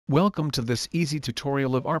Welcome to this easy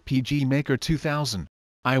tutorial of RPG Maker 2000.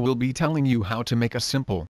 I will be telling you how to make a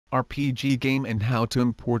simple RPG game and how to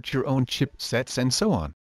import your own chipsets and so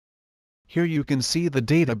on. Here you can see the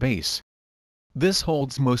database. This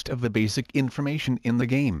holds most of the basic information in the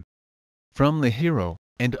game. From the hero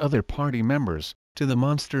and other party members, to the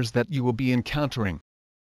monsters that you will be encountering.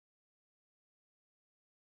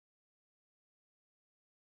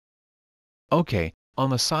 Okay, on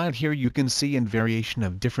the side here you can see a variation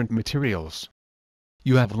of different materials.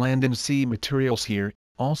 You have land and sea materials here,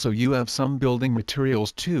 also you have some building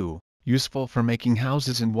materials too, useful for making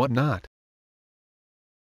houses and whatnot.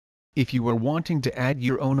 If you are wanting to add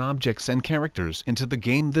your own objects and characters into the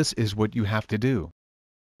game, this is what you have to do.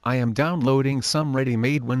 I am downloading some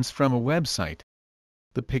ready-made ones from a website.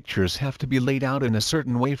 The pictures have to be laid out in a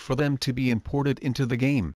certain way for them to be imported into the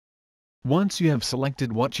game. Once you have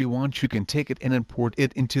selected what you want, you can take it and import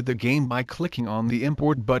it into the game by clicking on the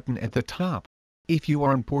import button at the top. If you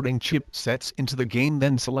are importing chipsets into the game,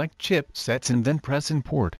 then select chipsets and then press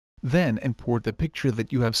import, then import the picture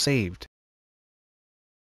that you have saved.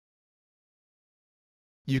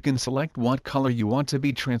 You can select what color you want to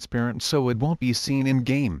be transparent so it won't be seen in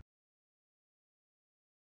game.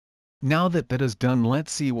 Now that is done,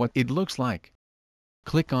 let's see what it looks like.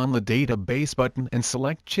 Click on the database button and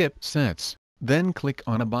select chipsets, then click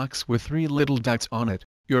on a box with 3 little dots on it.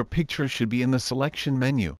 Your picture should be in the selection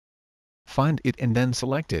menu. Find it and then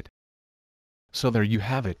select it. So there you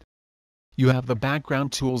have it. You have the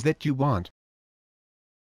background tools that you want.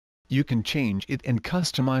 You can change it and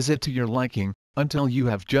customize it to your liking, until you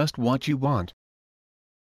have just what you want.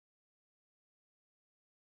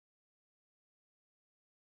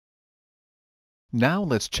 Now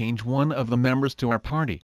let's change one of the members to our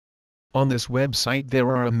party. On this website there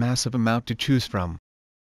are a massive amount to choose from.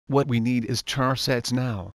 What we need is char sets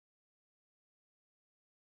now.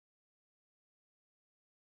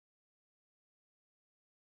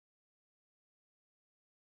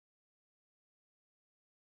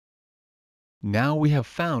 Now we have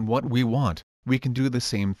found what we want, we can do the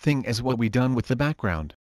same thing as what we done with the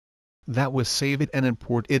background. That was save it and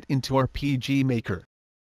import it into RPG Maker.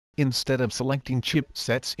 Instead of selecting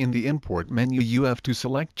chipsets in the import menu, you have to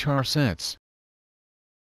select char sets.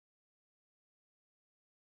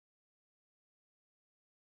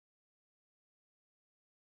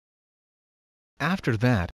 After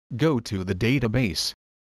that, go to the database.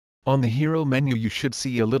 On the hero menu you should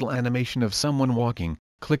see a little animation of someone walking.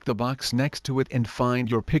 Click the box next to it and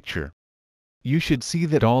find your picture. You should see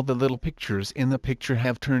that all the little pictures in the picture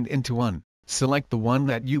have turned into one. Select the one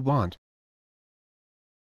that you want.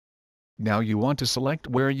 Now you want to select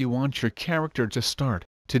where you want your character to start.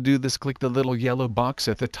 To do this, click the little yellow box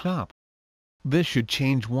at the top. This should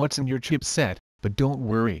change what's in your chipset, but don't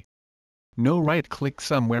worry. Now right-click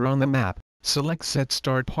somewhere on the map, select Set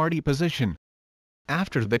Start Party Position.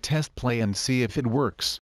 After the test, play and see if it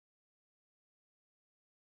works.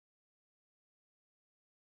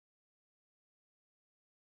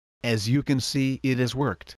 As you can see, it has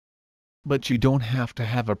worked. But you don't have to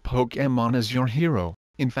have a Pokemon as your hero.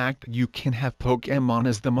 In fact, you can have Pokemon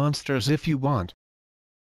as the monsters if you want.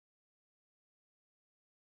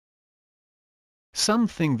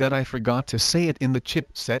 Something that I forgot to say, it in the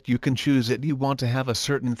chipset you can choose it you want to have a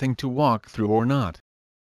certain thing to walk through or not.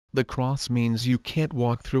 The cross means you can't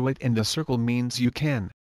walk through it and the circle means you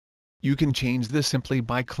can. You can change this simply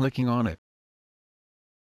by clicking on it.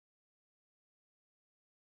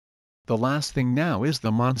 The last thing now is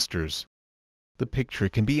the monsters. The picture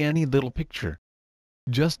can be any little picture.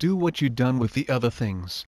 Just do what you've done with the other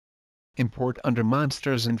things. Import under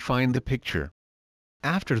monsters and find the picture.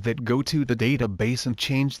 After that, go to the database and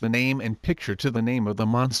change the name and picture to the name of the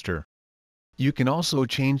monster. You can also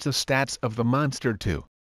change the stats of the monster too.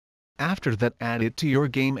 After that, add it to your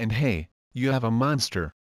game and hey, you have a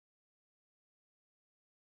monster.